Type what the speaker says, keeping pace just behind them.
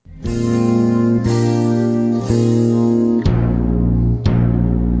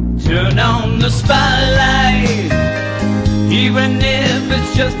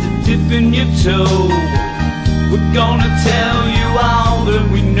just a dip in your toe. We're gonna tell you all that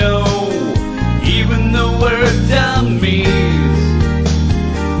we know, even the word dummies.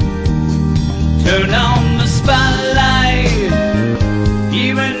 Turn on the spotlight,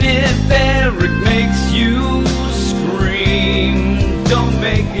 even if Eric makes you scream. Don't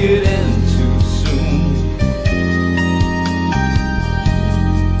make it end too soon.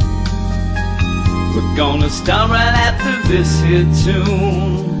 We're gonna start right after this here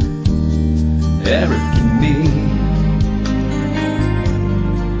tune. Eric and me.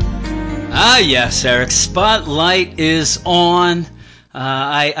 Ah, yes, Eric. Spotlight is on.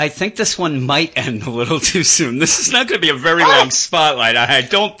 I think this one might end a little too soon. This is not going to be a very long spotlight. I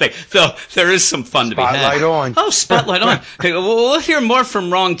don't think. Though there is some fun to be had. Spotlight on. Oh, spotlight on. Okay, well, we'll hear more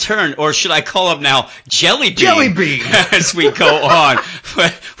from Wrong Turn, or should I call him now Jellybean? Jellybean. As we go on.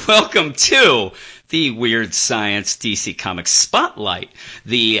 Welcome to the Weird Science DC Comics Spotlight,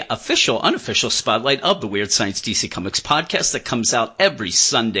 the official, unofficial spotlight of the Weird Science DC Comics podcast that comes out every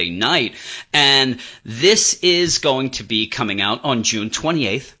Sunday night. And this is going to be coming out on June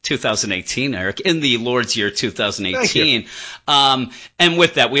 28th, 2018, Eric, in the Lord's year 2018. And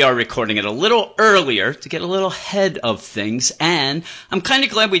with that, we are recording it a little earlier to get a little ahead of things. And I'm kind of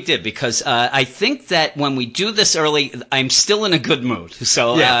glad we did, because I think that when we do this early, I'm still in a good mood.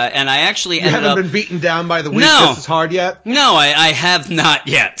 So, and I actually ended up beaten down by the week just as hard yet? No, I have not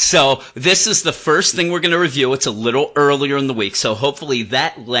yet. So this is the first thing we're going to review. It's a little earlier in the week, so hopefully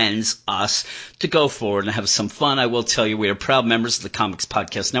that lends us to go forward and have some fun. I will tell you, we are proud members of the Comics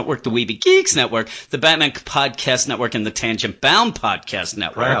Podcast Network, the Weeby Geeks Network, the Batman Podcast Network, and the Tangent Bound Podcast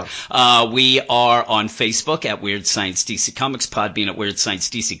Network. We are on Facebook at Weird Science DC Comics, Podbean at Weird Science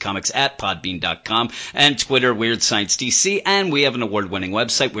DC Comics at podbean.com, and Twitter, Weird Science DC, and we have an award-winning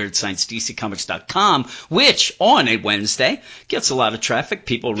website, WeirdScienceDCComics.com, which on a Wednesday gets a lot of traffic,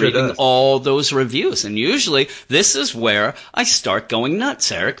 people reading all those reviews. And usually this is where I start going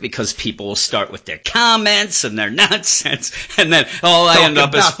nuts, Eric, because people will start with their comments and their nonsense, and then all I end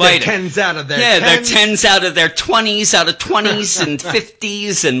up is fighting. Their 10s out of their 10s. Yeah, their 10s out of their 20s, out of 20s and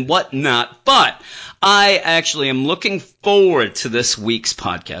 50s and whatnot. But I actually am looking forward to this week's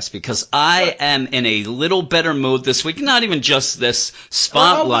podcast because I am in a little better mood this week. Not even just this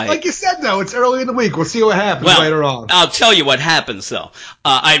spotlight. Like you said, though, it's early in the week. We'll see what happens later on. I'll tell you what happens, though.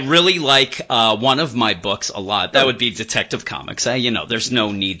 I really like one of my books a lot. That would be Detective Comics. There's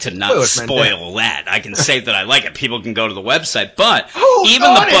no need to not spoil that. I can say that I like it. People can go to the website. But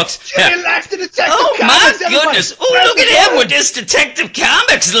even the books... Jimmy likes the Detective Comics. My goodness. Oh, look at him with this Detective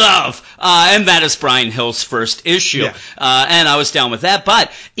Comics love. And that is Brian Hill's first issue. Yeah. And I was down with that.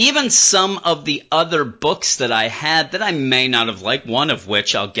 But even some of the other books that I had that I may not have liked, one of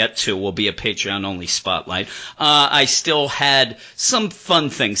which I'll get to will be a Patreon-only spotlight, I still had some fun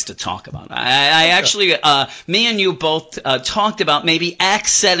things to talk about. I actually, me and you both talked about maybe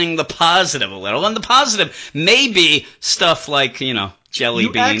accenting the positive a little. And the positive may be stuff like,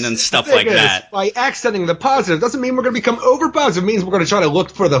 Jellybean and stuff like that. By accenting the positive doesn't mean we're going to become over positive. It means we're going to try to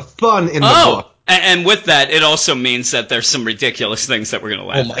look for the fun in the book. And with that, it also means that there's some ridiculous things that we're going to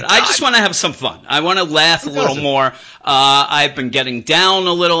laugh at. I just want to have some fun. I want to laugh a little more. I've been getting down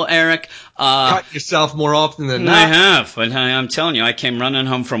a little, Eric. Cut yourself more often than not. I have, but I'm telling you, I came running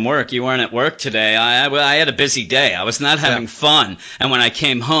home from work. You weren't at work today. I had a busy day. I was not having fun. And when I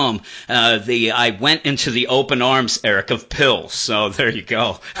came home, I went into the open arms, Eric, of pills. So there you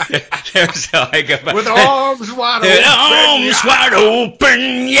go. There's how I go back. With arms wide open. With arms wide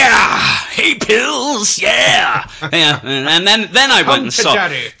open, yeah. Hey, pills, yeah. And then I went and saw.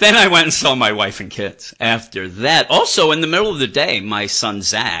 Then I went and saw my wife and kids. After that, also in the middle of the day, my son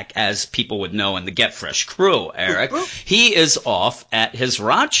Zach, as people would know in the Get Fresh crew, Eric, he is off at his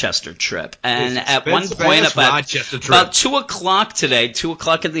Rochester trip. And at one point, about 2 o'clock today, 2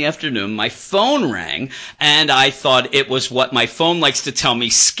 o'clock in the afternoon, my phone rang, and I thought it was what my phone likes to tell me,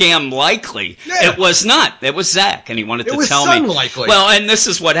 scam likely. Yeah. It was not. It was Zach, and he wanted to tell me. Likely. Well, and this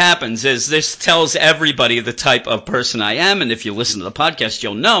is what happens, is this tells everybody the type of person I am, and if you listen to the podcast,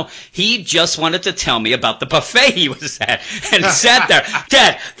 you'll know, he just wanted to tell me about the buffet he was at, and sat there,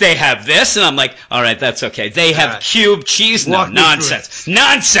 Dad, they have this, and I'm like, all right, that's okay. They have cube cheese? No, nonsense.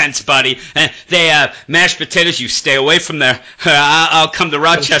 Nonsense, buddy. And they have mashed potatoes. You stay away from there. I'll come to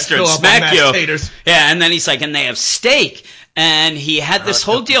Rochester and smack you. Yeah, and then he's like, and they have steak. and he had this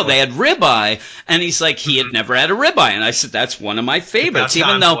whole deal. They had ribeye, and he's like, he had never had a ribeye, and I said, that's one of my favorites,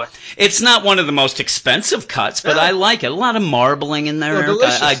 even though it's not one of the most expensive cuts, but I like it. A lot of marbling in there.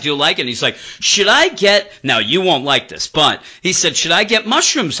 I do like it. And he's like, should I get, now you won't like this, but he said, should I get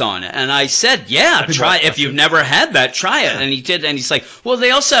mushrooms on it? And I said, yeah, try it. If you've never had that, try it. And he did, and he's like, well,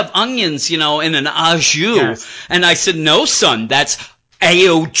 they also have onions, in an au jus. Yes. And I said, no, son, that's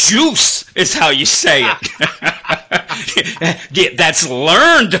au juice is how you say it. Yeah, that's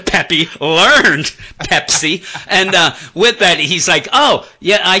learned, Peppy. Learned, Pepsi. And with that, he's like, oh,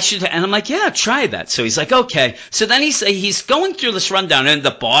 yeah, I should. And I'm like, yeah, try that. So he's like, okay. So then he's going through this rundown, and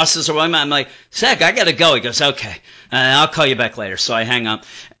the bosses are, I'm like, Zach, I got to go. He goes, okay. I'll call you back later. So I hang up.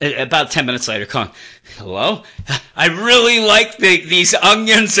 About 10 minutes later, calling, hello? I really like these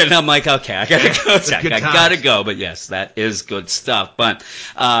onions. And I'm like, okay, I got to go, Zach. I got to go. But yes, that is good stuff. But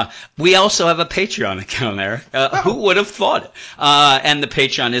we also have a Patreon account there. Who would have thought it? And the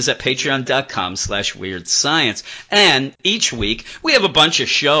Patreon is at patreon.com/weirdscience. And each week, we have a bunch of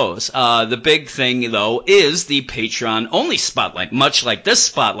shows. The big thing, though, is the Patreon-only spotlight, much like this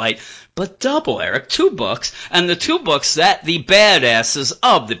spotlight. But double, Eric, 2 books, and the 2 books that the badasses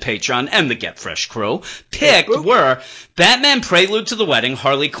of the Patreon and the Get Fresh crew picked were Batman Prelude to the Wedding,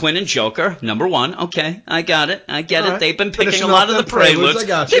 Harley Quinn and Joker, #1. Okay, I got it. I get it. They've been picking a lot of the preludes.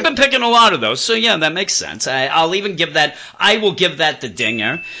 They've been picking a lot of those, so yeah, that makes sense. I'll even give that, I will give that the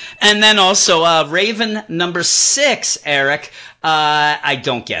dinger. And then also Raven #6, Eric, I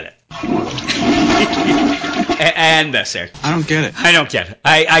don't get it. And this, Eric. I don't get it. I don't get it.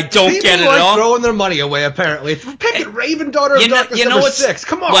 I don't get it at all. People are throwing their money away, apparently. Picking Raven, Daughter of Darkness #6.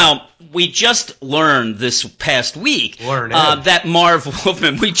 Come on. Well, we just learned this past week that Marv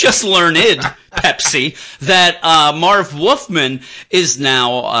Wolfman, we just learned Pepsi, that Marv Wolfman is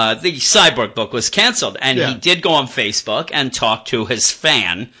now, the Cyborg book was canceled, and he did go on Facebook and talk to his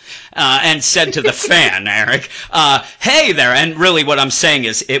fan, and said to the fan, Eric, hey there, and really what I'm saying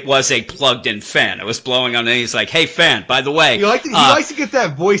is it was a plugged-in fan. It was blowing on, and he's like, hey fan, by the way. He likes to get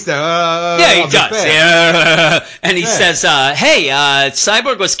that voice there. Yeah, he does. Yeah. And he says, hey,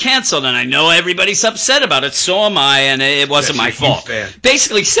 Cyborg was canceled, and I know everybody's upset about it, so am I, and it wasn't my fault.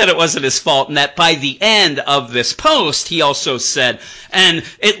 Basically said it wasn't his fault, and that by the end of this post, he also said, and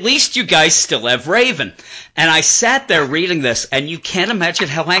at least you guys still have Raven. And I sat there reading this, and you can't imagine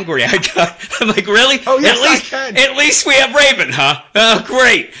how angry I got. I'm like, really? Oh, yes, I can. At least we have Raven, huh? Oh,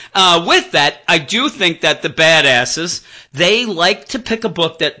 great. With that, I do think that the badasses, they like to pick a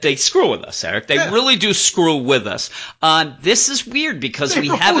book that they screw with us, Eric. They really do screw with us. This is weird because we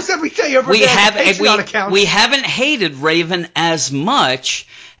haven't hated Raven as much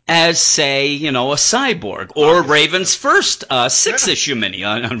as, say, a Cyborg or Raven's first 6-issue mini,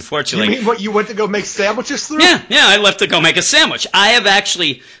 unfortunately. You mean what, you went to go make sandwiches through? Yeah, I left to go make a sandwich. I have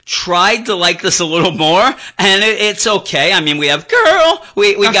actually tried to like this a little more, and it's okay. I mean, we have Girl,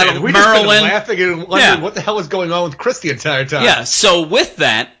 we got a Merlin. We just been laughing and wondering what the hell is going on with Chris the entire time. Yeah, so with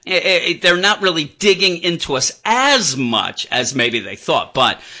that, they're not really digging into us as much as maybe they thought.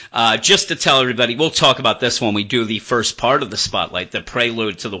 But just to tell everybody, we'll talk about this when we do the first part of the Spotlight, the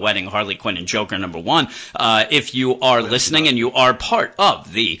Prelude to the Wedding, Harley Quinn and Joker #1. If you are listening and you are part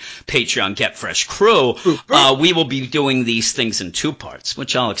of the Patreon Get Fresh crew, we will be doing these things in 2 parts,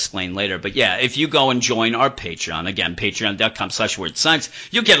 which I'll explain later. But yeah, if you go and join our Patreon, again, patreon.com/weirdscience,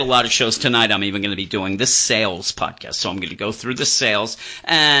 you'll get a lot of shows tonight. I'm even going to be doing the sales podcast. So I'm going to go through the sales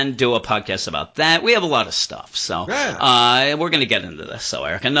and do a podcast about that. We have a lot of stuff. So we're going to get into this. So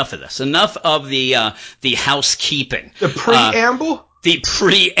Eric, enough of this. Enough of the housekeeping. The preamble? The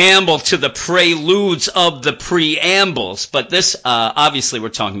preamble to the preludes of the preambles. But this, obviously, we're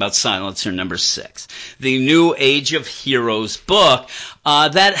talking about Silencer #6, the New Age of Heroes book.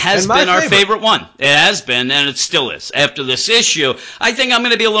 That has been our favorite one. It has been, and it still is. After this issue, I think I'm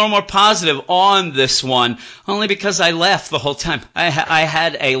going to be a little more positive on this one, only because I laughed the whole time. I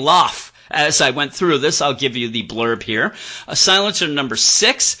had a laugh as I went through this. I'll give you the blurb here. Silencer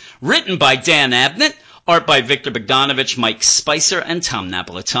 #6, written by Dan Abnett. Art by Victor Bogdanovich, Mike Spicer, and Tom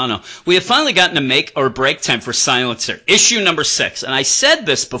Napolitano. We have finally gotten a make or break time for Silencer, issue #6. And I said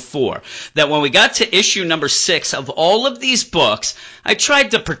this before, that when we got to issue #6 of all of these books, I tried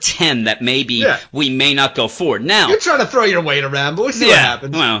to pretend that maybe we may not go forward. Now, you're trying to throw your weight around, but we'll see what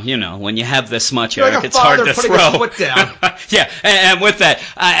happens. Well, when you have this much, Eric, it's hard to throw. A foot down. Yeah, and with that,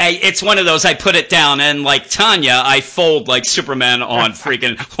 it's one of those, I put it down, and like Tanya, I fold like Superman on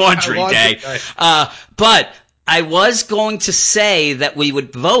freaking laundry day. But I was going to say that we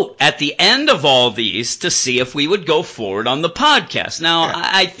would vote at the end of all these to see if we would go forward on the podcast. Now,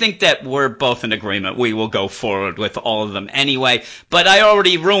 I think that we're both in agreement. We will go forward with all of them anyway, but I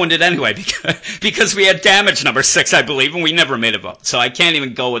already ruined it anyway because we had damage number 6, I believe, and we never made a vote. So I can't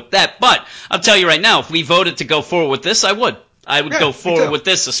even go with that. But I'll tell you right now, if we voted to go forward with this, I would. I would go forward with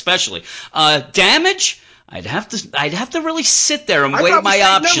this especially. Damage? I'd have to really sit there and weigh my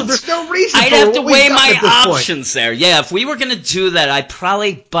options. No, there's no reason. I'd have to weigh my options there. Yeah, if we were going to do that, I'd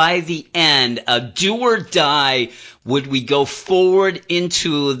probably by the end, do or die. Would we go forward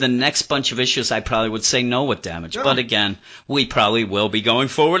into the next bunch of issues? I probably would say no with damage. No. But again, we probably will be going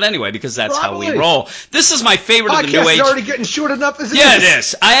forward anyway because that's how we roll. This is my favorite of the new age. It's already getting short enough as it is. Yeah, it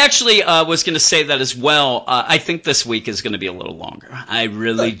is. I actually was going to say that as well. I think this week is going to be a little longer. I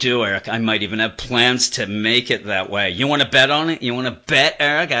really do, Eric. I might even have plans to make it that way. You want to bet on it? You want to bet,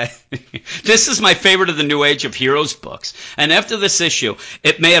 Eric? This is my favorite of the new age of Heroes books. And after this issue,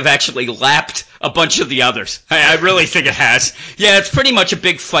 it may have actually lapped a bunch of the others. I really think it has. Yeah, it's pretty much a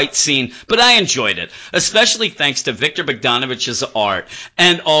big fight scene, but I enjoyed it, especially thanks to Victor Bogdanovich's art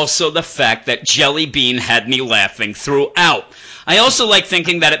and also the fact that Jelly Bean had me laughing throughout. I also like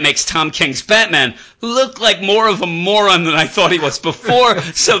thinking that it makes Tom King's Batman look like more of a moron than I thought he was before,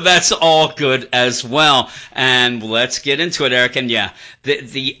 so that's all good as well. And let's get into it, Eric. And yeah,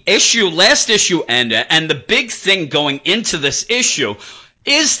 the last issue ended, and the big thing going into this issue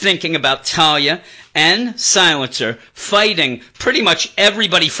is thinking about Talia and Silencer fighting pretty much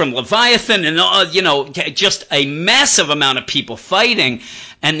everybody from Leviathan and, just a massive amount of people fighting,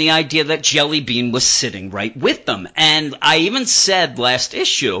 and the idea that Jelly Bean was sitting right with them. And I even said last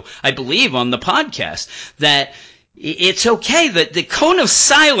issue, I believe on the podcast, that it's okay that the cone of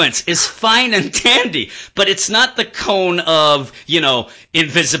silence is fine and dandy, but it's not the cone of,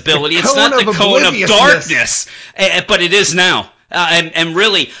 invisibility. It's not the cone of darkness, but it is now. And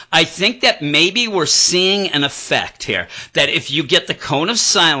really, I think that maybe we're seeing an effect here, that if you get the cone of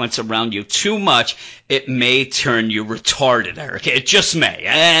silence around you too much, it may turn you retarded, Eric. It just may.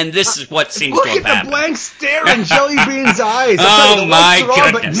 And this is what seems to have happened. Look at the blank stare in Jelly Bean's eyes. Oh,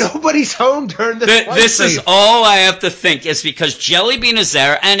 my goodness. But nobody's home during this fight. This is all I have to think is because Jelly Bean is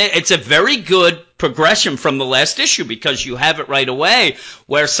there, and it's a very good progression from the last issue because you have it right away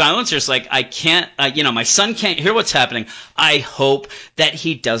where Silencer's like, I can't, my son can't hear what's happening. I hope that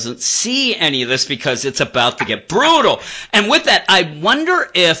he doesn't see any of this because it's about to get brutal. And with that, I wonder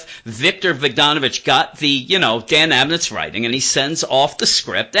if Victor Bogdanovich got the, Dan Abnett's writing and he sends off the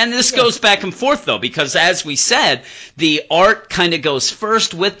script. And this goes back and forth though, because as we said, the art kind of goes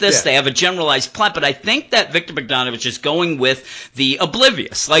first with this. Yeah. They have a generalized plot, but I think that Victor Bogdanovich is going with the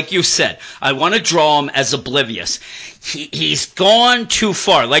oblivious. Like you said, I want to draw him as oblivious. He's gone too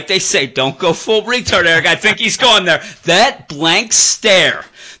far. Like they say, don't go full retard, Eric. I think he's gone there. That blank stare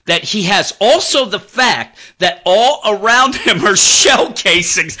that he has. Also the fact that all around him are shell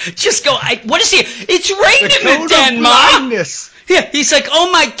casings. Just go, what is he? It's raining again, Mom. Yeah, he's like,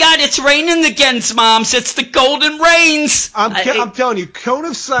 oh my God, it's raining again, Moms. It's the golden rains. I'm telling you, cone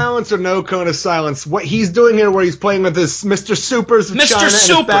of silence or no cone of silence, what he's doing here where he's playing with this Mr. Supers of China and his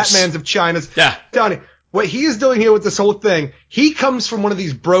Batmans of China. Yeah. Tony, what he is doing here with this whole thing, he comes from one of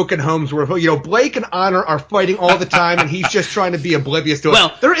these broken homes where, Blake and Honor are fighting all the time and he's just trying to be oblivious to it.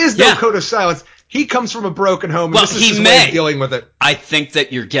 Well, there is no cone of silence. He comes from a broken home, and this is his way of dealing with it. I think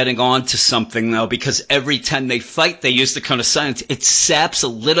that you're getting on to something, though, because every time they fight, they use the cone of silence. It saps a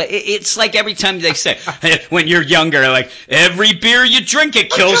little. It's like every time they say, when you're younger, like, every beer you drink,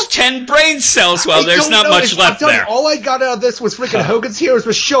 it kills 10 brain cells. Well, there's not much left there. All I got out of this was freaking Hogan's Heroes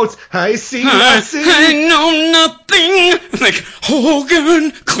with Schultz. I see. I know nothing. Like,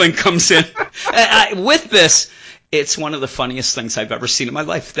 Hogan. Clink comes in. With this, it's one of the funniest things I've ever seen in my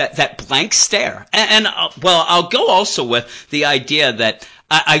life. That blank stare. And I'll go also with the idea that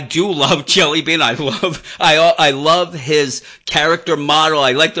I do love Jelly Bean. I love his character model.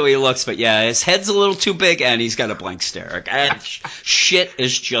 I like the way he looks, but yeah, his head's a little too big and he's got a blank stare. And shit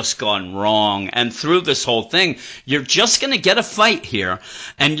is just gone wrong. And through this whole thing, you're just going to get a fight here,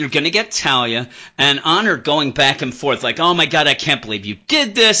 and you're going to get Talia and Honor going back and forth like, oh my God, I can't believe you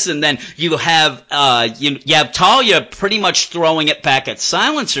did this. And then you have you have Talia pretty much throwing it back at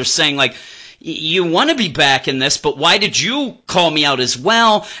Silencer saying like, you want to be back in this, but why did you call me out as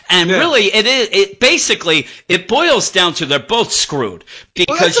well? And really, it basically boils down to they're both screwed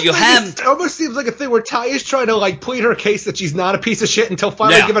because you have. It almost seems like a thing where Talia's trying to like plead her case that she's not a piece of shit until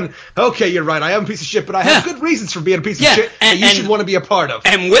finally given, okay, you're right, I am a piece of shit, but I have good reasons for being a piece of shit that you should want to be a part of.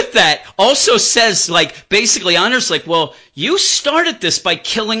 And with that, also says like basically Honor's like, well, you started this by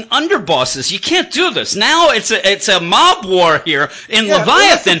killing underbosses. You can't do this. Now it's a mob war here in Leviathan. Well,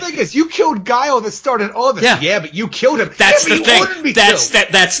 that's the thing is, you killed Guile that started all this. Yeah, but you killed him. That's the thing.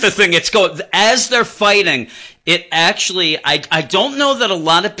 That's the thing. It's going as they're fighting. It actually, I don't know that a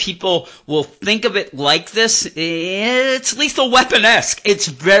lot of people will think of it like this. It's Lethal Weapon-esque. It's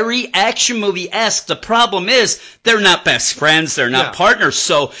very action movie-esque. The problem is they're not best friends. They're not partners.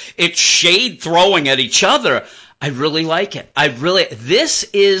 So it's shade throwing at each other. I really like it. This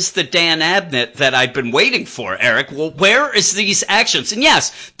is the Dan Abnett that I've been waiting for, Eric. Well, where is these actions? And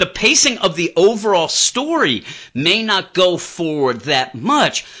yes, the pacing of the overall story may not go forward that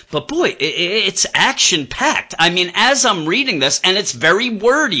much, but boy, it's action-packed. I mean, as I'm reading this, and it's very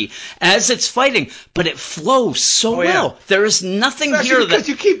wordy as it's fighting, but it flows so well. There is nothing Especially here that... because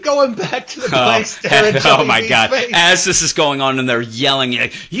you keep going back to the blank stare at oh my God. Face. As this is going on and they're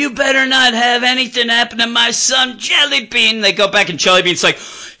yelling, you better not have anything happen to my son, Jellybean. They go back and Jellybean's like,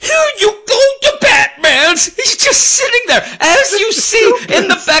 here you go to Batman's. He's just sitting there. As you see in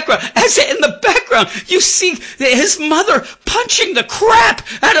the background, you see his mother punching the crap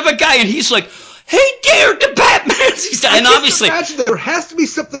out of a guy, and he's like, hey there to Batman's. And obviously, imagine there has to be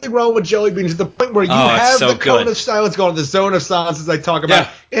something wrong with Jellybean to the point where you have the cone of silence going, the zone of silence, as I talk about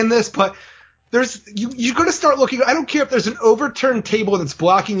in this, but you're going to start looking. I don't care if there's an overturned table that's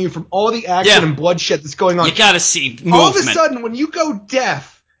blocking you from all the action and bloodshed that's going on. You got to see movement. All of a sudden, when you go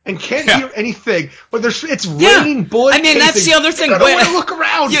deaf and can't hear anything, but it's raining bullets. I mean, that's the other thing. You want to look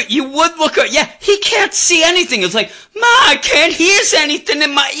around. You would look. He can't see anything. It's like, Ma, I can't hear anything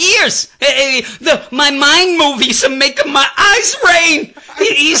in my ears. My mind movies are making my eyes rain.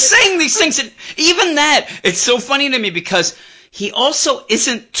 He's saying these things, and even that, it's so funny to me because he also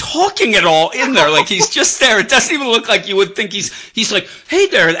isn't talking at all in there. Like, he's just there. It doesn't even look like you would think he's like, hey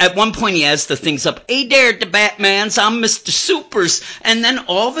there. At one point, he has the things up. Hey there, the Batmans. I'm Mr. Supers. And then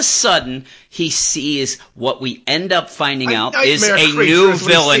all of a sudden, he sees what we end up finding out is a new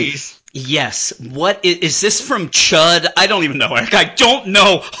villain. Yes. What is this from Chud? I don't even know, Eric. I don't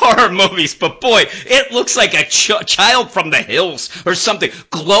know horror movies, but boy, it looks like a child from the hills or something.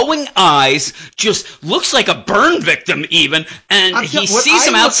 Glowing eyes, just looks like a burn victim even, and he sees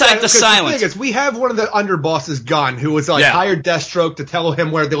him outside the silence. The thing is, we have one of the underbosses gone, who was hired Deathstroke to tell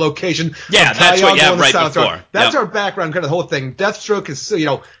him where the location. Yeah, that's what you have right before. That's our background, kind of the whole thing. Deathstroke is,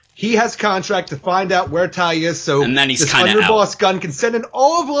 he has contract to find out where Ty is, so and then he's this underboss gun can send in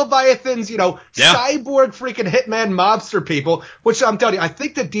all of Leviathan's, cyborg freaking hitman mobster people, which I'm telling you, I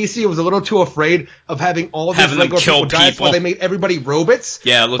think that DC was a little too afraid of having all these regular people die. That's why they made everybody robots.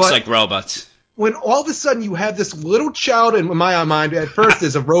 Yeah, it looks like robots. When all of a sudden you have this little child, in my mind, at first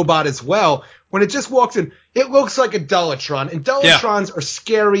is a robot as well, when it just walks in, it looks like a Dullitron, and Dullitrons are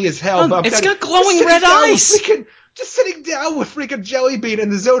scary as hell. But it's got glowing red eyes. Just sitting down with freaking Jellybean in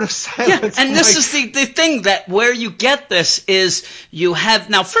the zone of silence. Yeah, and this is the thing that where you get this is you have,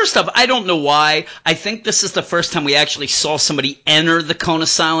 now first off, I don't know why, I think this is the first time we actually saw somebody enter the cone of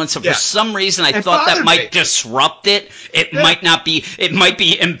silence, and for some reason I thought that might disrupt it. It might not be, it might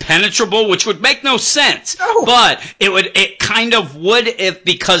be impenetrable, which would make no sense. No. But it kind of would if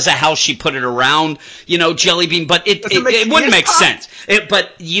because of how she put it around, Jellybean, but it wouldn't make sense.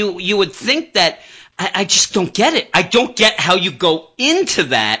 But you would think that, I just don't get it. I don't get how you go into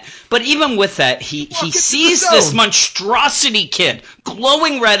that. But even with that, he sees this monstrosity kid,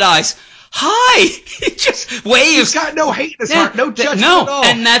 glowing red eyes. Hi! He just waves. He's got no hate in his heart, no judgment at all.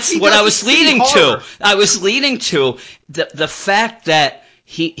 And that's what I was leading to. I was leading to the fact that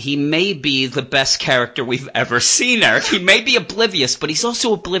he may be the best character we've ever seen, Eric. He may be oblivious, but he's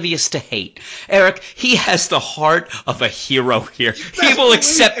also oblivious to hate. Eric, he has the heart of a hero here. He will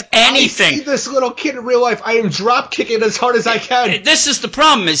accept anything. I see this little kid in real life, I am drop kicking as hard as I can. This is the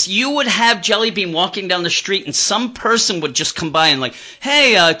problem, is you would have Jellybean walking down the street and some person would just come by and like,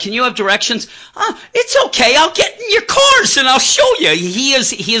 hey, can you have directions? It's okay, I'll get in your cars and I'll show you. He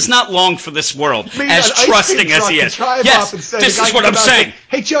is not long for this world, as trusting as he is. Yes, this is what I'm saying.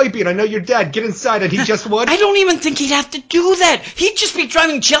 Hey, Jellybean, I know you're dead. Get inside. And he just would. I don't even think he'd have to do that. He'd just be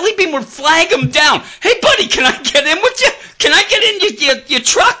driving. Jellybean would flag him down. Hey, buddy, can I get in with you? Can I get in your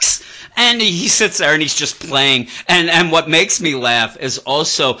trucks? And he sits there and he's just playing. And what makes me laugh is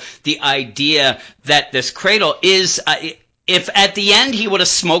also the idea that this cradle is... if at the end he would have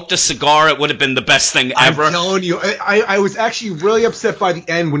smoked a cigar, it would have been the best thing ever. I'm telling you, I was actually really upset by the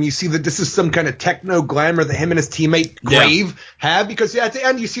end when you see that this is some kind of techno glamour that him and his teammate Grave have, because at the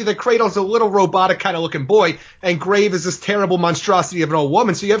end you see that Cradle's a little robotic kind of looking boy, and Grave is this terrible monstrosity of an old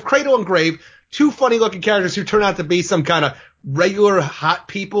woman. So you have Cradle and Grave, two funny looking characters who turn out to be some kind of regular hot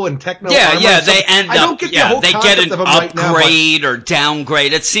people in techno armor. They end up, I don't get the whole they concept get an of them upgrade or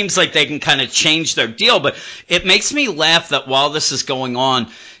downgrade. It seems like they can kind of change their deal, but it makes me laugh that while this is going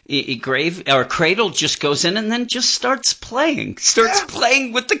on, Grave or Cradle just goes in and then just starts playing with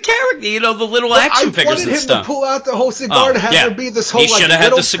the character, the little action figures and stuff. I wanted him to pull out the whole cigar and have there be this whole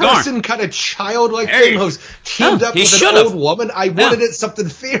little person kind of childlike thing who's teamed up with an old woman. I wanted it something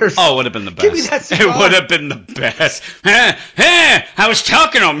fierce. Oh, it would have been the best. Give me that cigar. It would have been the best. I was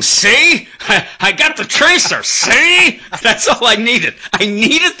talking to him, see? I got the tracer, see? That's all I needed. I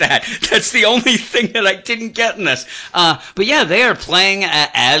needed that. That's the only thing that I didn't get in this. But yeah, they are playing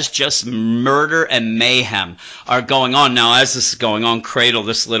as just murder and mayhem are going on. Now, as this is going on, Cradle,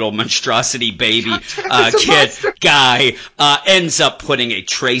 this little monstrosity baby guy, ends up putting a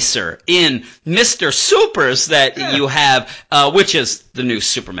tracer in Mr. Supers that you have, which is the new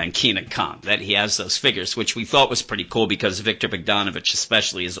Superman, Keenan Khan, that he has those figures, which we thought was pretty cool because Victor Bogdanovich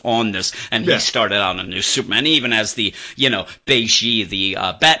especially is on this, and he started out a new Superman, even as the, Beiji, the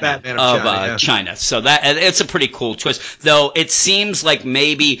Batman of China. So that it's a pretty cool choice. Though it seems like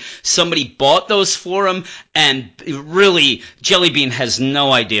maybe somebody bought those for him, and really, Jellybean has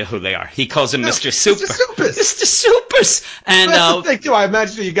no idea who they are. He calls him Mr. Super. Mr. Supers. And that's the thing too. I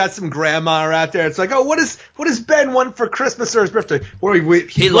imagine you got some grandma out there. It's like, oh, what does Ben want for Christmas or his birthday? Well, he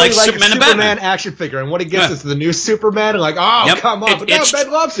really likes Superman and Batman action figure, and what he gets is the new Superman. And like, come on, but no,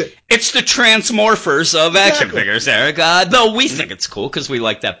 Ben loves it. It's the Transmorphers of action figures, Eric. Though we think it's cool because we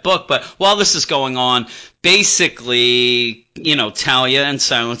like that book. But while this is going on, basically, Talia and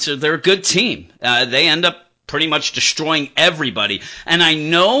Silencer, they're a good team. They end up pretty much destroying everybody. And I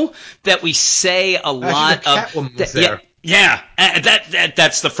know that we say a lot of Catwoman was there.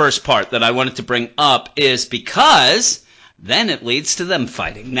 That's the first part that I wanted to bring up, is because then it leads to them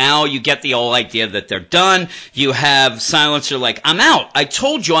fighting. Now you get the whole idea that they're done. You have Silencer like, I'm out. I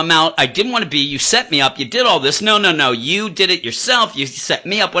told you I'm out. I didn't want to be. You set me up. You did all this. No. You did it yourself. You set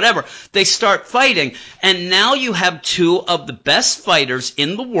me up, whatever. They start fighting. And now you have two of the best fighters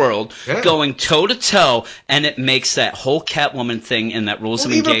in the world going toe-to-toe, and it makes that whole Catwoman thing and that rules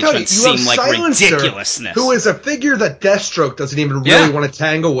of engagement seem like ridiculousness. Who is a figure that Deathstroke doesn't even really want to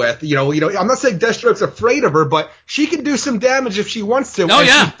tangle with. I'm not saying Deathstroke's afraid of her, but she can do some damage if she wants to.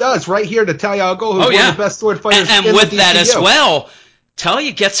 She does right here to Talia al Ghul, who's one of the best sword fighters and in with the that DCU. as well,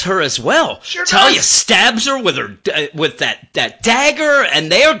 Talia gets her as well. Sure Talia does. stabs her with that dagger, and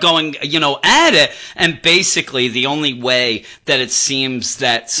they are going, at it. And basically, the only way that it seems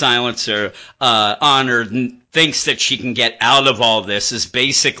that Silencer honored thinks that she can get out of all this is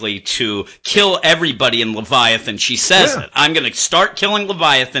basically to kill everybody in Leviathan. She says it. I'm going to start killing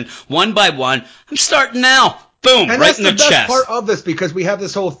Leviathan one by one. I'm starting now. Boom, and right in the chest. That's the best part of this, because we have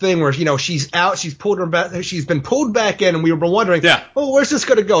this whole thing where, she's out, she's been pulled back in, and we were wondering, where's this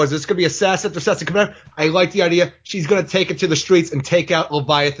going to go? Is this going to be assassin after assassin coming out? I like the idea. She's going to take it to the streets and take out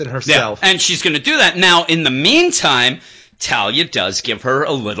Leviathan herself. Yeah, and she's going to do that. Now, in the meantime, Talia does give her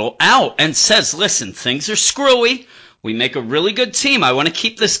a little out and says, listen, things are screwy. We make a really good team. I want to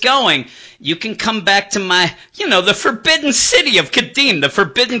keep this going. You can come back to my, the forbidden city of Kadim, the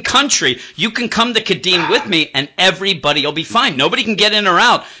forbidden country. You can come to Kadim with me, and everybody will be fine. Nobody can get in or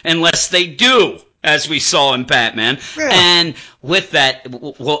out unless they do, as we saw in Batman. Yeah. And with that,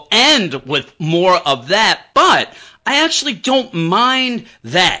 we'll end with more of that. But I actually don't mind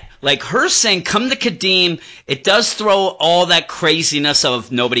that. Like her saying, come to Kadim, it does throw all that craziness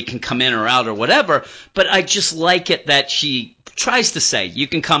of nobody can come in or out or whatever, but I just like it that she tries to say, you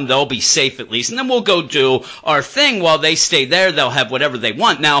can come, they'll be safe at least, and then we'll go do our thing while they stay there. They'll have whatever they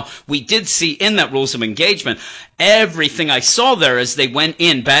want. Now, we did see in that Rules of Engagement, everything I saw there as they went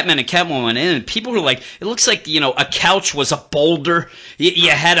in, Batman and Catwoman went in, and people were like, it looks like, a couch was a boulder, you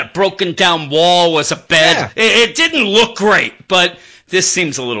had a broken down wall was a bed. Yeah. It didn't look great, but this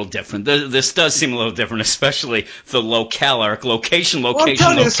seems a little different. This does seem a little different, especially the location. Well, I'm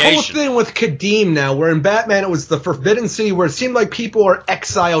telling you, this whole thing with Kadim now, where in Batman it was the Forbidden City, where it seemed like people are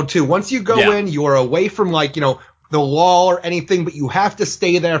exiled too. Once you go in, you are away from the law or anything, but you have to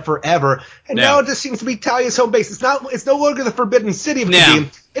stay there forever. And now it just seems to be Talia's home base. It's no longer the Forbidden City of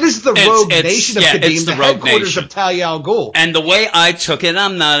Kadim. It is the rogue nation of Kadim, the headquarters of Talia al Ghul. And the way I took it,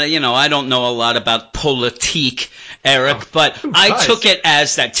 I'm not, I don't know a lot about politique, Eric, but I took it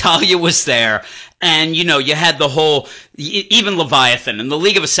as that Talia was there, And, you had the whole, even Leviathan and the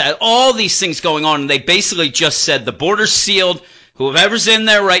League of Assassins, all these things going on, and they basically just said the border's sealed. Whoever's in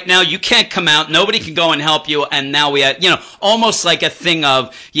there right now, you can't come out. Nobody can go and help you. And now we had, almost like a thing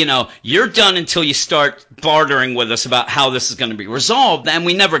of, you're done until you start bartering with us about how this is going to be resolved. And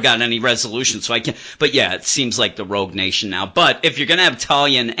we never got any resolution. So but yeah, it seems like the Rogue Nation now. But if you're going to have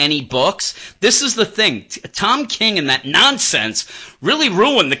Talia in any books, this is the thing. Tom King and that nonsense really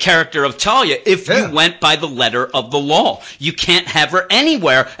ruined the character of Talia if you went by the letter of the law. You can't have her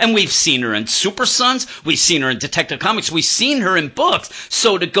anywhere. And we've seen her in Super Sons. We've seen her in Detective Comics. We've seen her in books.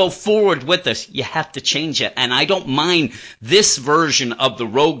 So to go forward with this, you have to change it. And I don't mind this version of the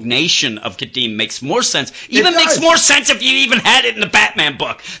Rogue Nation of Kadeem makes more sense. Even makes more sense if you even had it in the Batman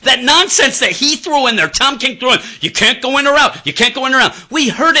book. That nonsense that he threw in there, Tom King threw in, you can't go in or out. You can't go in or out. We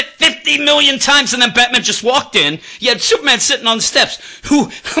heard it 50 million times and then Batman just walked in. You had Superman sitting on the steps. I'm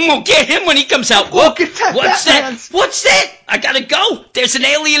going to get him when he comes out. Look at that. What's that? What's that? I gotta go. There's an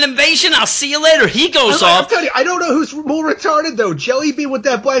alien invasion. I'll see you later. He goes off. I'm telling you, I don't know who's more retarded, though. Jelly Bean with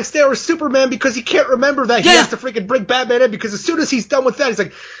that blank stare or Superman because he can't remember that. He has to freaking bring Batman in because as soon as he's done with that, he's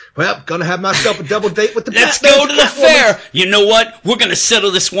like, well, gonna have myself a double date with the Let's Batman. Let's go to the fair. You know what? We're gonna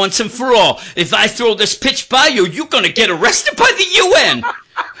settle this once and for all. If I throw this pitch by you, you're gonna get arrested by the UN.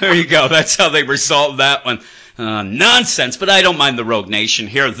 There you go. That's how they resolved that one. Nonsense, but I don't mind the Rogue Nation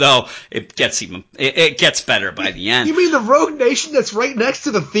here, though it gets better by the end. You mean the Rogue Nation that's right next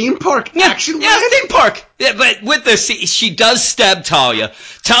to the theme park action land? Yeah, theme park. Yeah, but with this, she does stab Talia.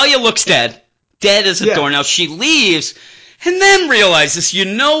 Talia looks dead as a doornail. She leaves and then realizes, you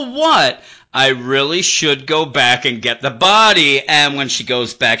know what? I really should go back and get the body. And when she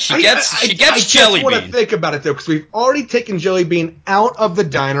goes back, she gets Jelly Bean. I just want to think about it, though, because we've already taken Jelly Bean out of the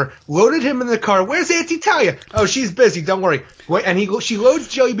diner, loaded him in the car. Where's Auntie Talia? Oh, she's busy. Don't worry. Wait, and she loads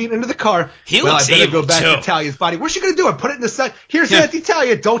Jelly Bean into the car. I better go back to Talia's body. What's she going to do? I put it in the side. Here's Auntie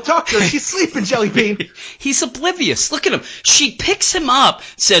Talia. Don't talk to her. She's sleeping, Jelly Bean. He's oblivious. Look at him. She picks him up,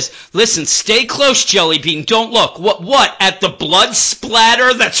 says, listen, stay close, Jelly Bean. Don't look. What? At the blood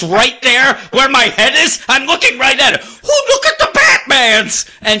splatter that's right there where my head is? I'm looking right at it. Look at the Batmans.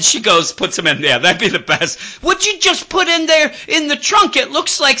 And she goes, puts him in there. That'd be the best. What'd you just put in there in the trunk? It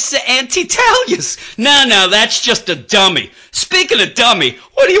looks like Auntie Talia's. No, that's just a dummy. Speaking of dummy,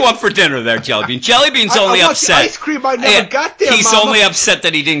 what do you want for dinner there, Jelly Bean? Jelly Bean's only upset. The ice cream I never got there, He's Mama. only upset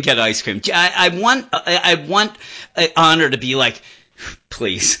that he didn't get ice cream. I want Honor to be like,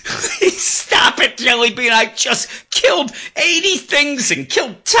 please stop it, Jelly Bean. I just killed 80 things and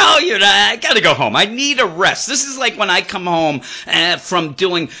killed Talia. I gotta go home. I need a rest. This is like when I come home from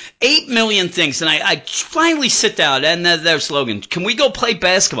doing 8 million things and I finally sit down and there's Logan. Can we go play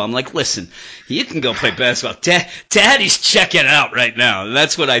basketball? I'm like, listen, you can go play basketball. Daddy's checking out right now.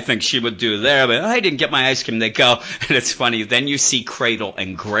 That's what I think she would do there. But I didn't get my ice cream. They go. And it's funny. Then you see Cradle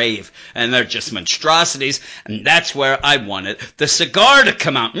and Grave and they're just monstrosities. And that's where I wanted the cigar to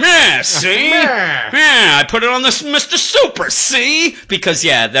come out. Yeah, see? Yeah, I put it on this Mr. Super, see? Because,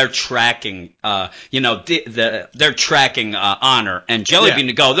 they're tracking, they're tracking Honor and Jelly Bean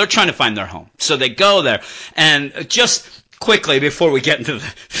to go. They're trying to find their home. So they go there. And just quickly, before we get into the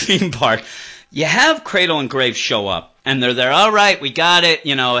theme park, you have Cradle and Grave show up. And they're there, all right, we got it,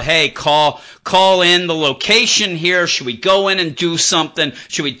 hey, call in the location here. Should we go in and do something?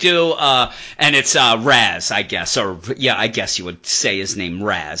 Should we do, and it's Raz, I guess, I guess you would say his name,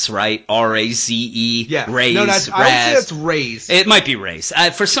 Raz, right? R-A-Z-E, yeah. Raze, no, Raz. I would say it's Raze. It might be Raze.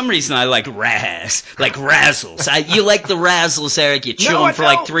 For some reason, I like Raz, like Razzles. You like the Razzles, Eric. You chew them for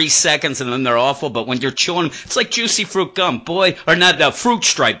like 3 seconds and then they're awful, but when you're chewing them, it's like juicy fruit gum, boy, or not, fruit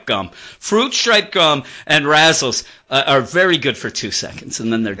stripe gum. Fruit stripe gum and Razzles are very good for 2 seconds,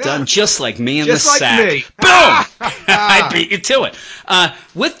 and then they're done, just like me in the sack. Me. Boom! I beat you to it.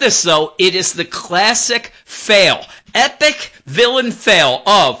 With this, though, it is the classic fail, epic villain fail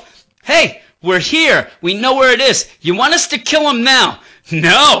of, hey, we're here, we know where it is, you want us to kill him now?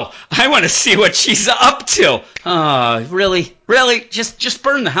 No, I want to see what she's up to. Really? Just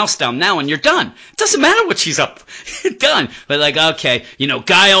burn the house down now and you're done. It doesn't matter what she's up. Done. But like, okay,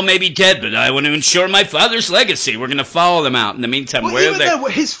 Guile may be dead, but I want to ensure my father's legacy. We're going to follow them out. In the meantime, where are they?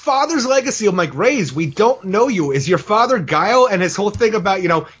 Then, his father's legacy, I'm like, Raze, we don't know you. Is your father Guile and his whole thing about,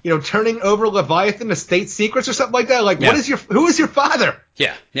 turning over Leviathan to state secrets or something like that? Like, who is your father?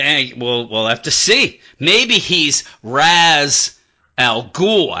 Yeah, we'll have to see. Maybe he's Raz Al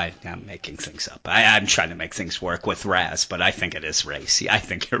Ghul. I'm making things up. I'm trying to make things work with Raz, but I think it is Race. I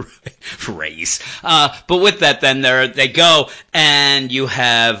think you're right. Race. But with that, then they go, and you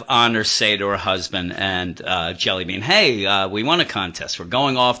have Honor say to her husband and Jellybean, hey, we won a contest. We're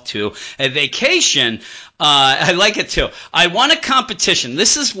going off to a vacation. I like it too. I want a competition.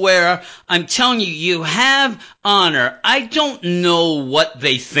 This is where I'm telling you, you have Honor. I don't know what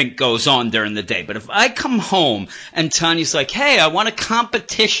they think goes on during the day, but if I come home and Tanya's like, hey, I want a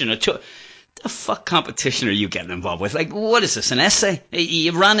competition. The fuck competition are you getting involved with? Like, what is this, an essay?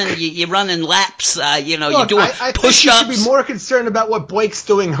 You're running laps, Look, you're doing I push-ups. think you should be more concerned about what Blake's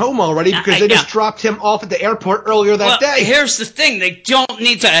doing home already because they just dropped him off at the airport earlier that day. Here's the thing. They don't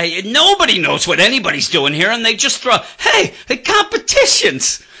need to, nobody knows what anybody's doing here, and they just throw, hey,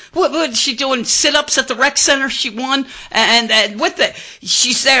 competitions. What is she doing? Sit-ups at the rec center? She won, and with it,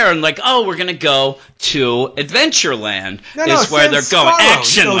 she's there and like, oh, we're gonna go to Adventureland. Is where they're going.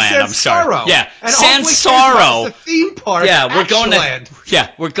 Actionland. I'm sorry. Yeah, Sansaro. The theme park. Yeah,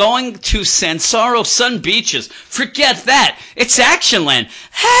 we're going to Sansaro Sun Beaches. Forget that. It's Actionland.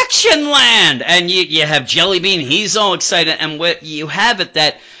 Actionland, and you have Jellybean. He's all excited, and what you have it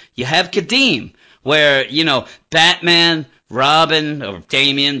that you have Kadeem, where Batman, Robin, or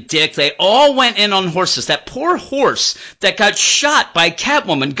Damian, Dick, they all went in on horses. That poor horse that got shot by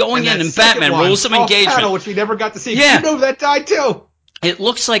Catwoman going in, and Batman, rules of engagement. Paddle, which we never got to see. Yeah. You know that died too. It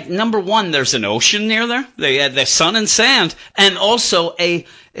looks like, number one, there's an ocean near there. They had the sun and sand, and also a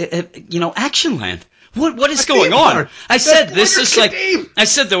Actionland. What is going on? I said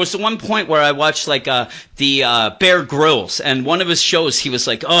there was the one point where I watched the Bear Grylls, and one of his shows he was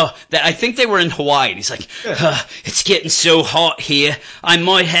like, I think they were in Hawaii, and he's like, it's getting so hot here, I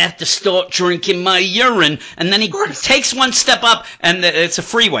might have to start drinking my urine, and then he takes one step up, and it's a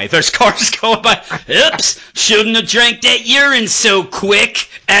freeway, there's cars going by, oops, shouldn't have drank that urine so quick,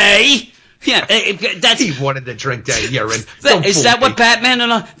 eh? Yeah, he wanted to drink that urine. Is that what Batman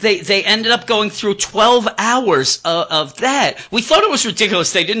and they ended up going through 12 hours of that? We thought it was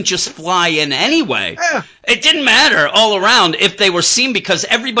ridiculous. They didn't just fly in anyway. Yeah. It didn't matter all around if they were seen because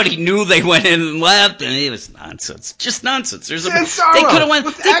everybody knew they went in and left, and it was nonsense. Just nonsense. They could have went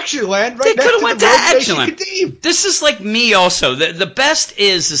to Actionland. Right, they could have went to Actionland. This is like me also. The best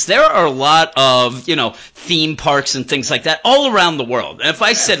is there are a lot of theme parks and things like that all around the world. And if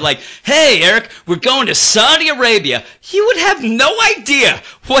I said hey, Eric, we're going to Saudi Arabia, you would have no idea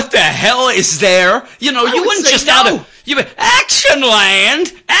what the hell is there. You wouldn't just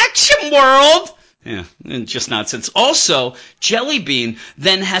Actionland, Action World. Yeah, just nonsense. Also, Jellybean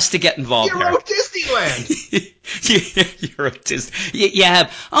then has to get involved. Euro Disneyland. Euro Disney. You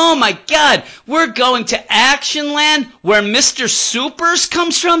have, oh my God, we're going to Actionland where Mr. Supers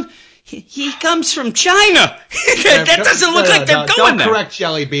comes from. He comes from China. That doesn't look like they're going there. Don't correct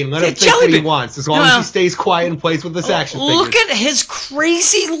Jellybean. Let him think what he wants, as long as he stays quiet and plays with this action figure. Look at his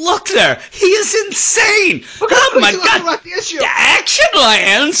crazy look there. He is insane. Oh my God. The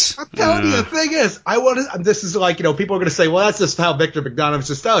Actionlands. I'm telling you, the thing is, this is like, people are going to say, well, that's just how Victor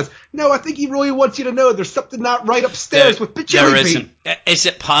McDonough's style is. No, I think he really wants you to know there's something not right upstairs with Jellybean. Is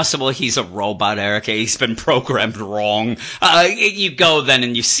it possible he's a robot, Eric? He's been programmed wrong. You go then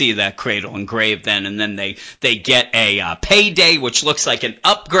and you see that Cradle engraved then, and then they get a Payday, which looks like an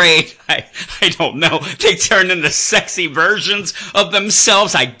upgrade. I don't know. They turn into sexy versions of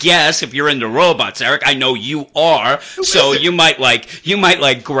themselves, I guess, if you're into robots, Eric. I know you are. So you might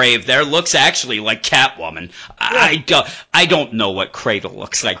like Grave there. Looks actually like Catwoman. Yeah. I don't know what Cradle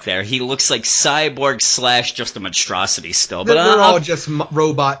looks like there. He looks like Cyborg / just a monstrosity still. But they're all just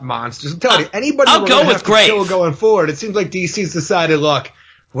robot monsters. I'm telling you, anybody we're going to have to kill going forward, it seems like DC's decided, look,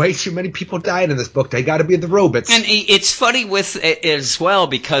 way too many people died in this book. They got to be the robots. And it's funny with it as well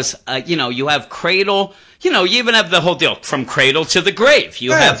because, you have Cradle. You even have the whole deal from Cradle to the Grave.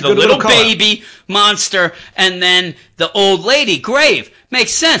 You have the little baby monster and then the old lady, Grave.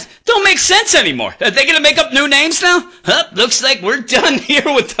 Makes sense. Don't make sense anymore. Are they going to make up new names now? Looks like we're done here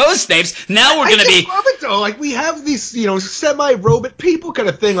with those names. Now we're going to be... I love it, though. Like, we have these, semi-robot people kind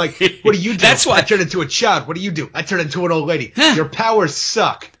of thing. Like, what do you do? That's why I turn into a child. What do you do? I turn into an old lady. Your powers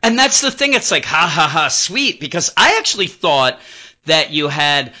suck. And that's the thing. It's like, ha, ha, ha, sweet. Because I actually thought that you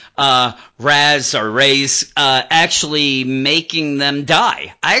had Raz actually making them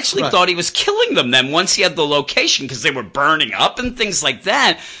die. I actually thought he was killing them then once he had the location because they were burning up and things like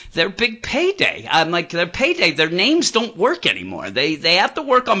that. Their big Payday. I'm like, their Payday, their names don't work anymore. They have to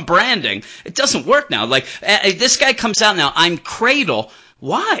work on branding. It doesn't work now. Like, this guy comes out now, I'm Cradle.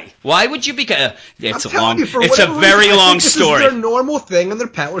 Why? Why would you be? It's a very long story. This is their normal thing, and their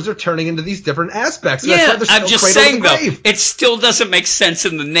powers are turning into these different aspects. Yeah, I'm just saying though, it still doesn't make sense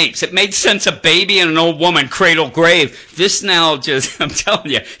in the names. It made sense a baby and an old woman cradle grave. This now I'm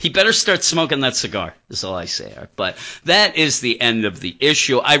telling you, he better start smoking that cigar. Is all I say. But that is the end of the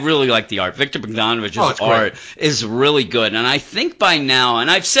issue. I really like the art. Victor Bogdanovich's art is really good, and I think by now,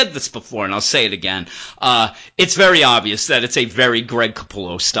 and I've said this before, and I'll say it again, it's very obvious that it's a very Greg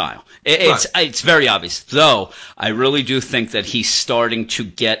Capullo style. It's very obvious, though I really do think that he's starting to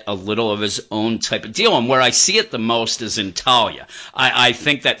get a little of his own type of deal, and where I see it the most is in Talia. I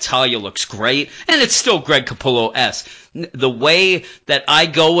think that Talia looks great, and it's still Greg Capullo-esque. The way that I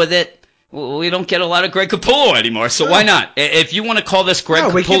go with it, we don't get a lot of Greg Capullo anymore, so why not? If you want to call this Greg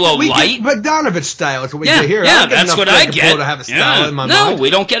Capullo light, Bogdanovich style is what we get here. Yeah, that's what I get. To have a style in my mind. We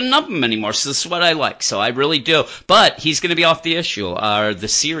don't get enough of him anymore, so this is what I like. So I really do. But he's going to be off the issue, the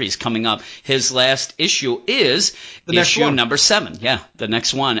series coming up. His last issue is issue number 7. Yeah, the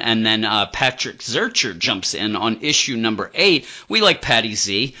next one. And then Patrick Zurcher jumps in on issue number 8. We like Patty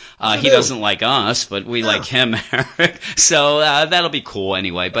Z. He doesn't like us, but we like him, Eric. So that'll be cool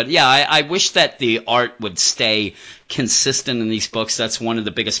anyway. But yeah, I wish that the art would stay consistent in these books. That's one of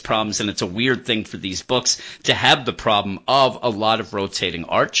the biggest problems, and it's a weird thing for these books to have the problem of a lot of rotating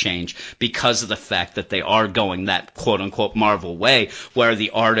art change because of the fact that they are going that quote-unquote Marvel way, where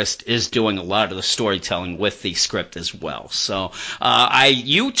the artist is doing a lot of the storytelling with the script as well. So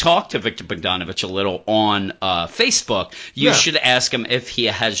you talked to Victor Bogdanovich a little on Facebook. You should ask him if he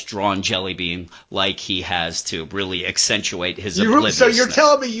has drawn Jelly Bean like he has to really accentuate his obliviousness. So you're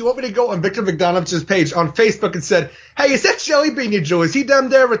telling me you want me to go on Victor Bogdanovich's page on Facebook and said, hey, is that Jelly Bean you drew? Is he damn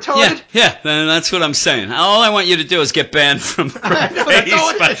there retarded? Yeah, that's what I'm saying. All I want you to do is get banned from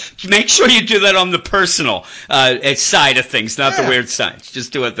Facebook. Make sure you do that on the personal side of things, not the weird side.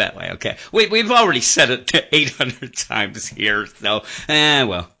 Just do it that way, okay? We've already said it 800 times here, so,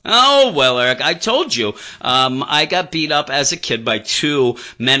 well. Oh, well, Eric, I told you, I got beat up as a kid by 2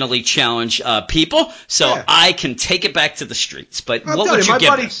 mentally challenged people, so I can take it back to the streets. But what would you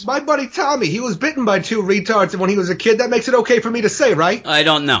give this? My buddy Tommy, he was bitten by 2 retards when he was a kid. That makes it okay for me to say, right? I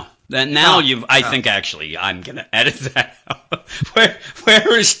don't know. I think actually I'm going to edit that out.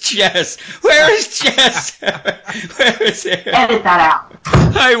 Where is Jess? Where is Jess? Where is it? Edit that out.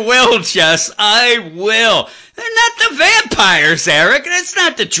 I will, Jess. I will. They're not the vampires, Eric. It's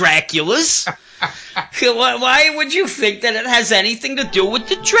not the Draculas. Why would you think that it has anything to do with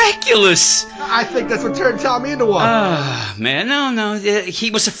the Draculas? I think that's what turned Tommy into one. Man, no.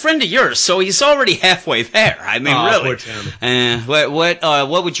 He was a friend of yours, so he's already halfway there. I mean, really. Poor Tommy.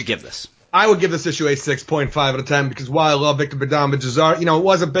 What would you give this? I would give this issue a 6.5 out of 10 because while I love Victor Bogdanovich's art, it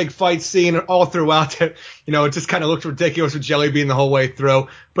was a big fight scene all throughout it. It just kind of looked ridiculous with Jelly Bean the whole way through.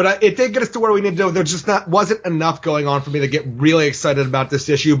 But it did get us to where we need to go. There just wasn't enough going on for me to get really excited about this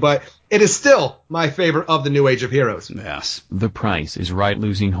issue, but it is still my favorite of the New Age of Heroes. Yes. The Price is Right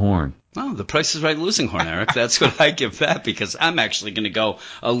losing horn. Oh, The Price is Right losing horn, Eric. That's what I give that because I'm actually going to go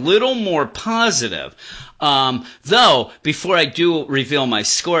a little more positive. Though, before I do reveal my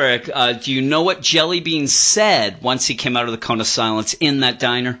score, Eric, do you know what Jelly Bean said once he came out of the cone of silence in that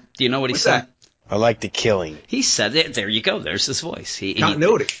diner? Do you know what he said? I like the killing. He said it. There you go. There's his voice.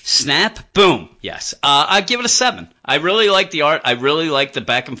 Continuity. Snap. Boom. Yes. I'd give it a 7. I really like the art. I really like the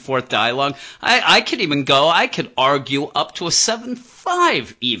back and forth dialogue. I could even go. I could argue up to a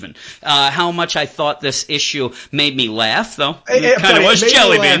 7.5 even. How much I thought this issue made me laugh, though. It kind of was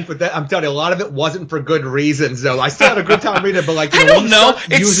Jelly Bean. But I'm telling you, a lot of it wasn't for good reasons, though. I still had a good time reading it, but I don't know.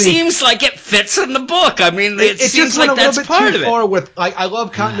 It seems like it fits in the book. I mean, it seems like that's part of it. I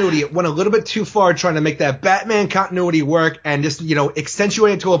love continuity. It went a little bit too far trying to make that Batman continuity work and just,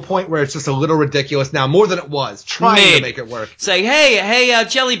 accentuate it to a point where it's just a little ridiculous now, more than it was. Trying to make it work. Say, hey,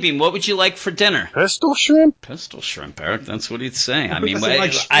 Jelly Bean, what would you like for dinner? Pistol shrimp? Pistol shrimp, Eric. That's what he'd say. I mean,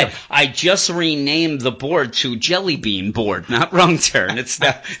 I just renamed the board to Jelly Bean board, not Wrong Turn. It's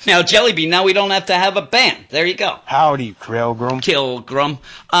now Jelly Bean. Now we don't have to have a band. There you go. Howdy, Kilgrim.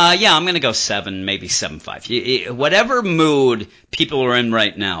 Yeah, I'm going to go 7, maybe 7.5. Whatever mood people are in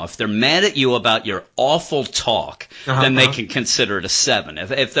right now, if they're mad at you about your awful talk, then they can consider it a 7.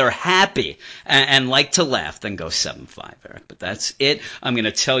 If they're happy and like to laugh, then go 7.5, Eric. But that's it. I'm going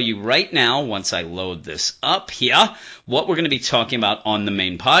to tell you right now, once I load this up here, what we're going to be talking about on the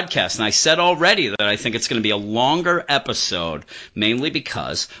main podcast. And I said already that I think it's going to be a longer episode, mainly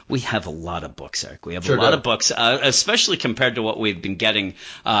because we have a lot of books, Eric. We have a lot of books, especially compared to what we've been getting.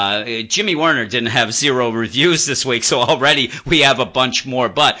 Jimmy Warner didn't have 0 reviews this week, so already we have a bunch more.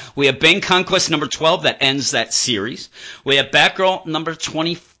 But we have Bane Conquest number 12 that ends that series. We have Batgirl number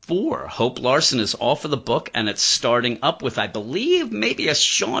 24. Hope Larson is off of the book, and it's starting up with, I believe, maybe a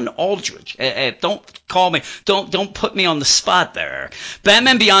Sean Aldridge. Don't call me. Don't put me on the spot there.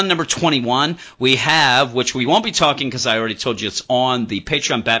 Batman Beyond number 21. We have, which we won't be talking because I already told you it's on the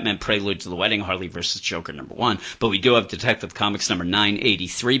Patreon, Batman Prelude to the Wedding, Harley vs. Joker number 1. But we do have Detective Comics number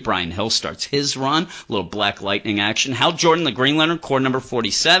 983. Brian Hill starts his run. A little Black Lightning action. Hal Jordan, the Green Lantern, Corps number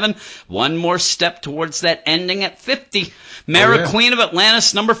 47. One more step towards that ending at 50. Mara, Queen of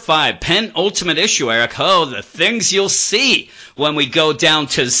Atlantis, number 5. Penultimate issue, Eric. Oh, the things you'll see when we go down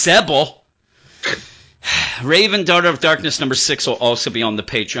to Zebel. Raven, Daughter of Darkness, number 6 will also be on the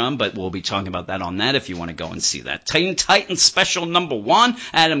Patreon, but we'll be talking about that on that if you want to go and see that. Teen Titans Special number 1,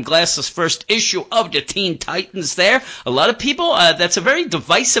 Adam Glass's first issue of the Teen Titans there. A lot of people, that's a very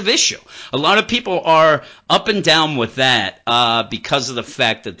divisive issue. A lot of people are up and down with that because of the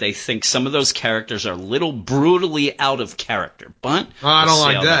fact that they think some of those characters are a little brutally out of character. But I don't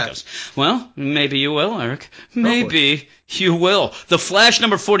like that. Well, maybe you will, Eric. Maybe you will. The Flash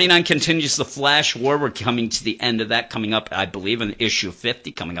number 49 continues the Flash War. We're coming to the end of that, coming up, I believe, in issue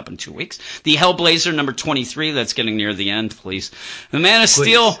 50, coming up in 2 weeks. The Hellblazer number 23, that's getting near the end, please. The Man of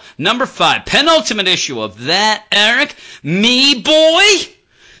Steel number 5, penultimate issue of that, Eric. Me Boy.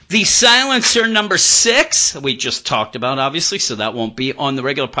 The Silencer number 6, we just talked about, obviously, so that won't be on the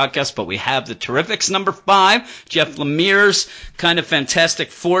regular podcast, but we have the Terrifics number 5, Jeff Lemire's kind of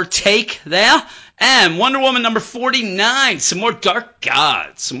Fantastic Four take there, and Wonder Woman number 49, some more Dark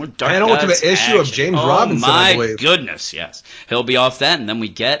Gods, some more Dark Gods ultimate issue of James Robinson, I believe. Oh my goodness, yes. He'll be off that, and then we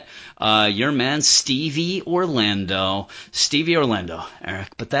get your man Stevie Orlando, Eric.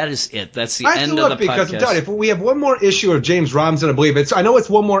 But that is it. That's the end of the because podcast. If we have one more issue of James Robinson, I believe I know it's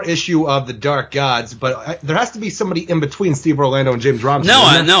one more issue of the Dark Gods, but there has to be somebody in between Steve Orlando and James Robinson.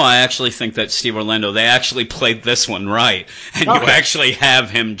 No, I actually think that Steve Orlando, they actually played this one right, and you actually have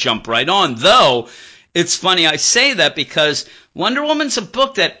him jump right on. Though it's funny I say that because Wonder Woman's a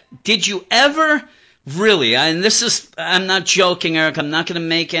book that, did you ever? Really, and this is, I'm not joking, Eric, I'm not going to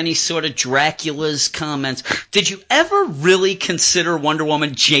make any sort of Dracula's comments. Did you ever really consider Wonder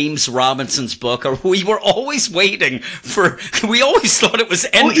Woman James Robinson's book? Or we were always waiting for, we always thought it was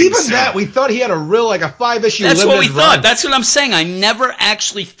ending. Well, even soon. That, we thought he had a 5-issue That's what we run. thought. That's what I'm saying. I never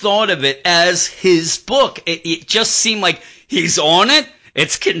actually thought of it as his book. It just seemed like he's on it.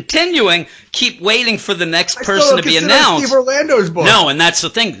 It's continuing. Keep waiting for the next person to be announced. Steve Orlando's book. No, and that's the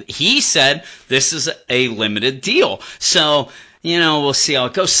thing. He said this is a limited deal. So, we'll see how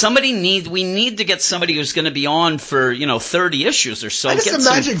it goes. We need to get somebody who's going to be on for, 30 issues or so. I just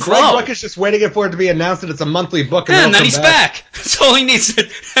imagine Greg Ruckus just waiting for it to be announced that it's a monthly book. And then he's back. That's all he needs.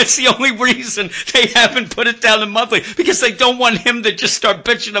 That's the only reason they haven't put it down to monthly, because they don't want him to just start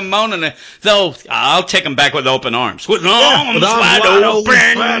bitching and moaning. Though, I'll take him back with open arms. With arms wide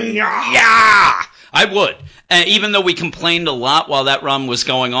open. Yeah! I would. And even though we complained a lot while that run was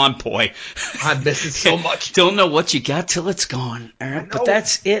going on, boy. I miss it so much. Don't know what you got till it's gone, Eric. But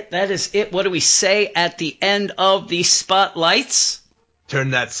that's it. That is it. What do we say at the end of the spotlights? Turn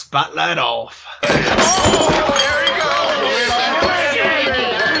that spotlight off. Oh, there you go.